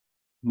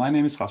My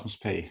name is Rasmus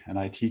Pagh, and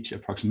I teach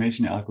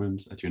Approximation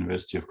Algorithms at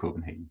University of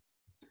Copenhagen.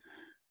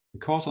 The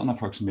course on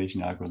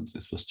Approximation Algorithms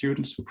is for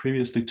students who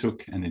previously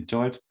took and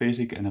enjoyed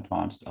basic and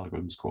advanced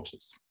algorithms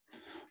courses.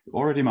 You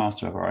already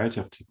master a variety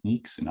of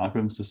techniques in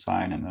algorithms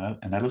design and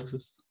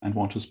analysis and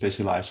want to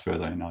specialize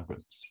further in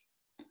algorithms.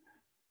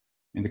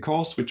 In the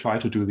course, we try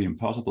to do the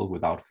impossible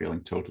without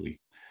failing totally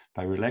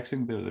by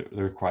relaxing the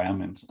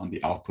requirements on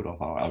the output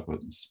of our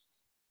algorithms.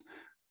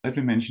 Let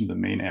me mention the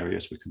main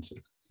areas we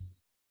consider.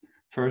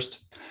 First,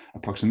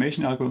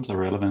 approximation algorithms are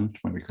relevant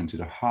when we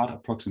consider hard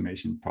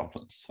approximation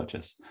problems, such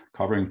as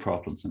covering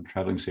problems and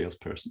traveling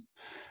salesperson,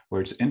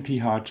 where it's NP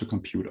hard to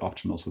compute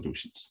optimal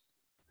solutions.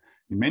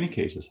 In many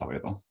cases,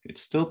 however,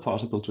 it's still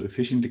possible to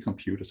efficiently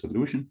compute a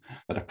solution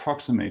that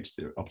approximates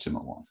the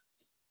optimal one.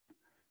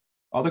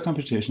 Other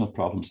computational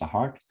problems are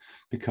hard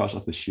because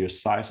of the sheer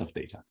size of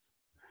data.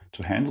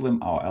 To handle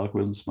them, our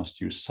algorithms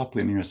must use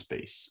sublinear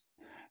space.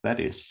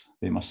 That is,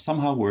 they must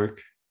somehow work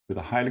with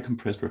a highly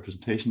compressed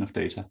representation of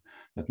data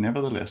that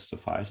nevertheless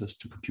suffices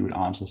to compute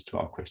answers to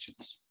our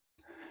questions.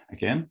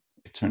 Again,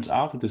 it turns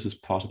out that this is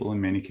possible in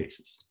many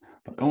cases,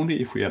 but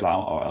only if we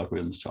allow our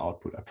algorithms to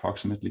output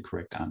approximately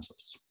correct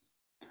answers.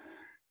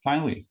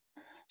 Finally,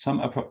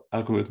 some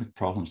algorithmic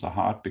problems are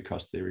hard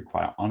because they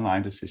require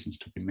online decisions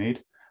to be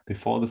made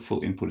before the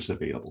full input is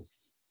available.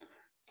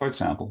 For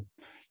example,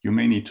 you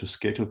may need to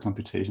schedule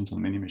computations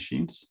on many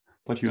machines,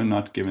 but you are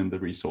not given the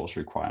resource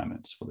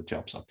requirements for the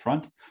jobs up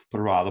front, but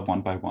rather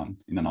one by one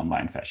in an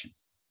online fashion.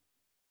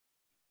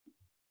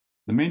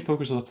 The main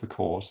focus of the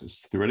course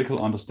is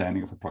theoretical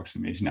understanding of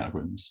approximation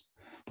algorithms,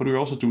 but we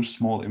also do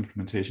small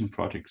implementation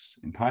projects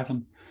in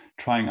Python,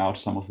 trying out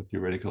some of the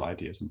theoretical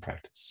ideas in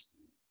practice.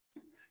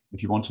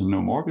 If you want to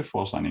know more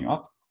before signing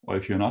up, or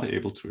if you're not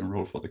able to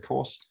enroll for the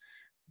course,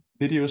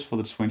 videos for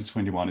the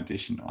 2021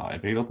 edition are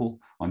available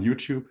on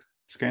YouTube.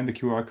 Scan the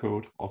QR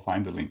code or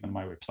find the link on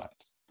my website.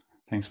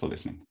 Thanks for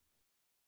listening.